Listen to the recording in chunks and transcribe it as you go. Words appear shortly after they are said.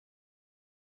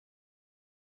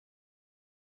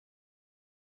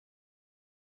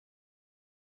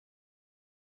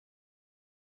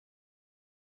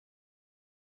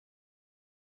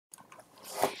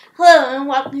Hello and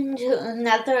welcome to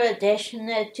another edition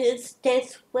of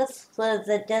Tuesdays with Liz,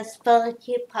 a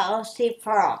Disability Policy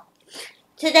for All.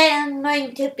 Today I'm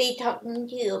going to be talking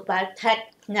to you about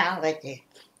technology.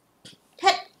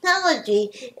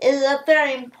 Technology is a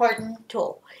very important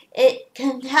tool. It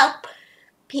can help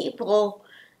people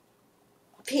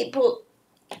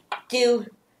do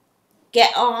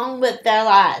get on with their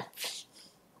lives.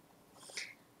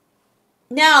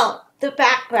 Now, the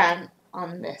background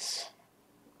on this.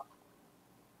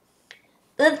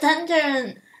 The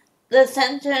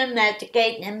Center in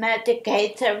Medicaid and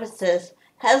Medicaid Services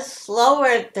has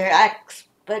lowered their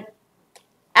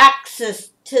access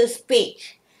to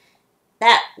speech.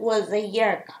 That was a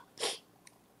year ago.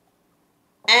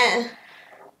 And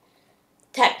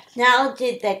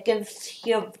technology that gives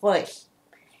you a voice.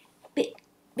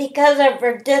 Because of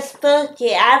her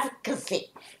disability advocacy,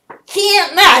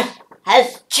 CMS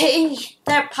has changed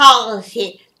their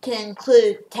policy to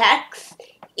include text,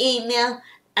 email,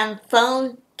 and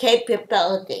phone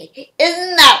capability.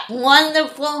 Isn't that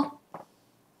wonderful?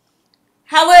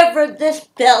 However, this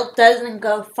bill doesn't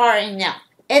go far enough.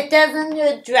 It doesn't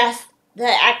address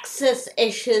the access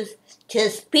issues to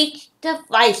speech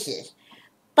devices,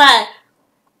 but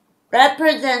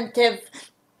Representative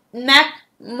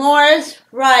Morris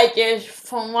Rogers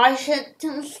from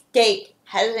Washington State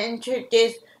has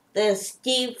introduced the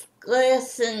Steve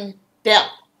Gleason bill.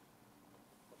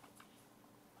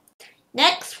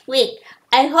 Next week,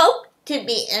 I hope to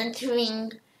be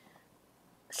interviewing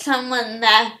someone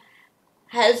that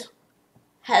has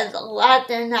a lot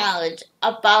of knowledge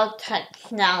about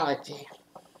technology.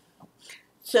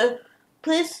 So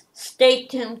please stay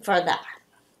tuned for that.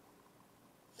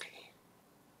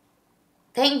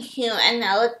 Thank you, and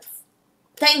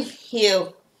thank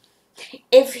you.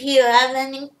 If you have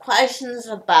any questions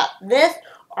about this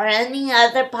or any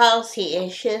other policy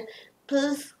issue,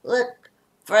 please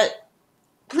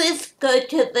go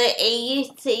to the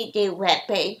AUCD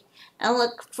webpage and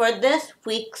look for this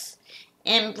week's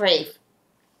in brief.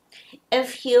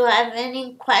 If you have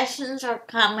any questions or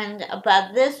comments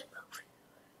about this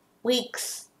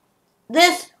week's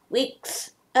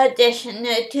edition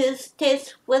of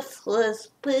Tuesdays with Liz,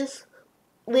 please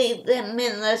leave them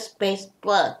in the space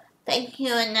below. Thank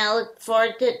you, and I look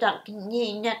forward to talking to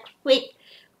you next week.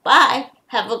 Bye.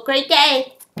 Have a great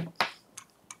day.